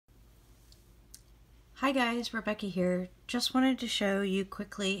Hi guys, Rebecca here. Just wanted to show you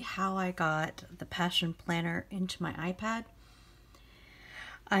quickly how I got the Passion Planner into my iPad.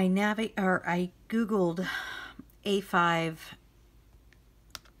 I Googled A5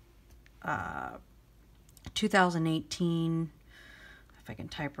 2018, if I can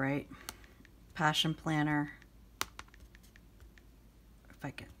type right, Passion Planner.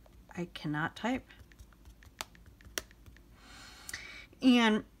 I cannot type.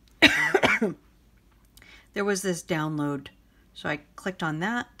 And there was this download, so I clicked on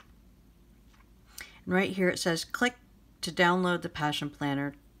that, and right here it says click to download the Passion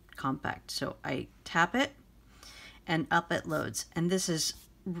Planner Compact. So I tap it and up it loads, and this is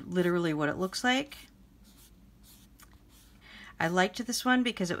literally what it looks like. I liked this one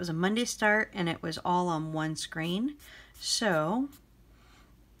because it was a Monday start and it was all on one screen. So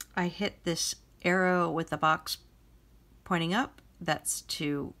I hit this arrow with the box pointing up. That's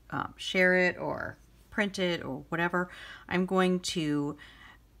to share it or print it or whatever. I'm going to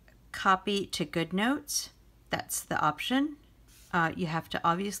copy to GoodNotes. That's the option. You have to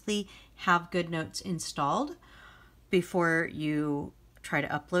obviously have GoodNotes installed before you try to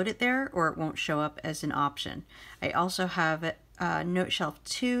upload it there, or it won't show up as an option. I also have Note Shelf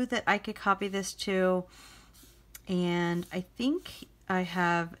 2 that I could copy this to, and I think I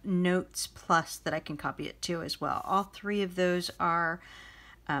have Notes Plus that I can copy it to as well. All three of those are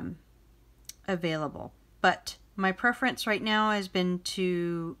available, but my preference right now has been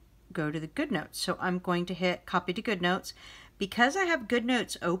to go to the GoodNotes. So I'm going to hit copy to GoodNotes. Because I have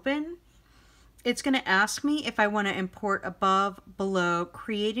GoodNotes open, it's going to ask me if I want to import above, below,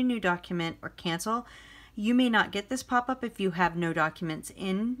 create a new document, or cancel. You may not get this pop-up if you have no documents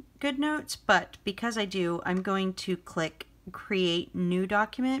in GoodNotes, but because I do, I'm going to click create new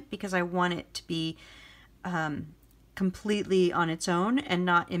document because I want it to be completely on its own and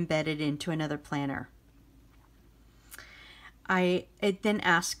not embedded into another planner. It then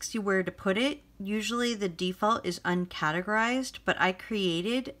asks you where to put it. Usually the default is uncategorized, but I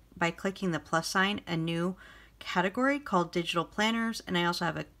created, by clicking the plus sign, a new category called digital planners, and I also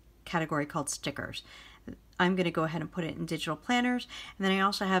have a category called stickers. I'm going to go ahead and put it in digital planners, and then I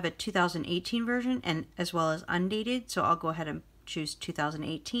also have a 2018 version and as well as undated, so I'll go ahead and choose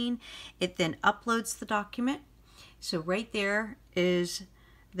 2018. It then uploads the document. So right there is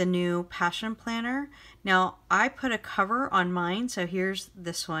the new Passion Planner. Now I put a cover on mine, so here's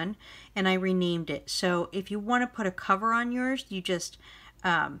this one, and I renamed it. So if you want to put a cover on yours, you just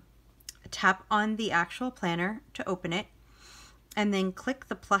tap on the actual planner to open it, and then click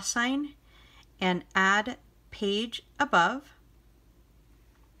the plus sign and add page above.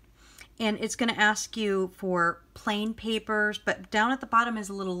 And it's going to ask you for plain papers, but down at the bottom is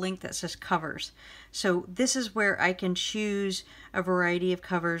a little link that says covers. So this is where I can choose a variety of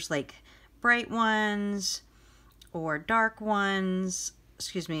covers, like bright ones or dark ones.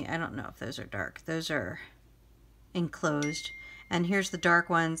 Excuse me, I don't know if those are dark. Those are enclosed. And here's the dark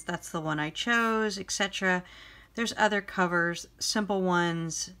ones. That's the one I chose, etc. There's other covers, simple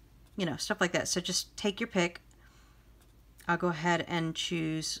ones, you know, stuff like that. So just take your pick. I'll go ahead and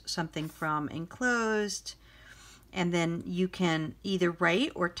choose something from enclosed, and then you can either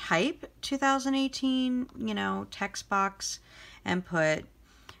write or type 2018, you know, text box, and put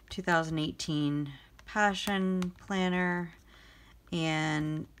 2018 Passion Planner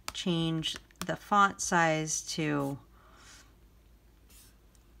and change the font size to,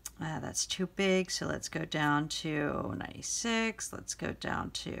 that's too big, so let's go down to 96, let's go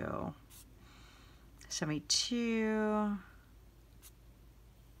down to 72.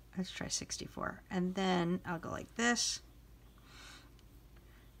 Let's try 64, and then I'll go like this,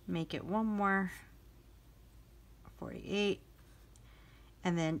 make it one more, 48,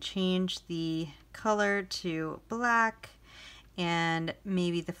 and then change the color to black, and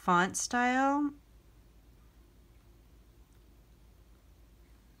maybe the font style,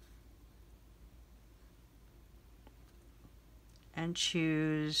 and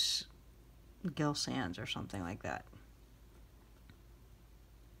choose Gill Sans or something like that.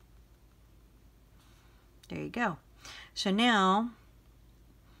 There you go. So now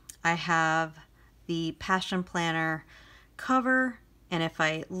I have the Passion Planner cover, and if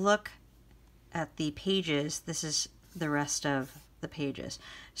I look at the pages, this is the rest of the pages.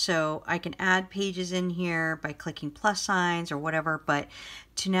 So I can add pages in here by clicking plus signs or whatever, but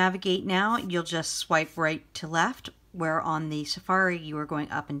to navigate now, you'll just swipe right to left, where on the Safari you are going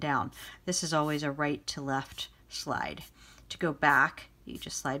up and down. This is always a right to left slide. To go back, you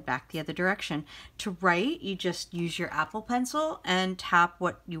just slide back the other direction. To write, you just use your Apple Pencil and tap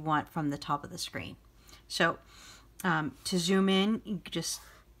what you want from the top of the screen. So to zoom in, you just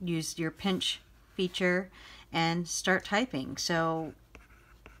use your pinch feature and start typing. So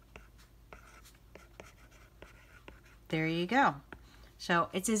there you go. So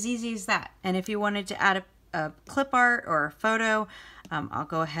it's as easy as that. And if you wanted to add a clip art or a photo, I'll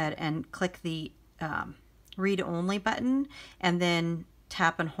go ahead and click the read only button and then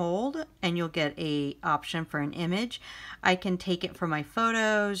tap and hold, and you'll get a option for an image. I can take it for my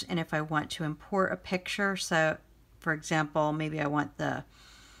photos, and if I want to import a picture, so for example, maybe I want the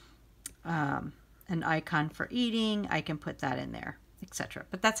an icon for eating, I can put that in there, etc.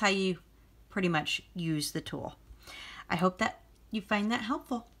 But that's how you pretty much use the tool. I hope that you find that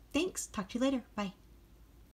helpful. Thanks. Talk to you later. Bye.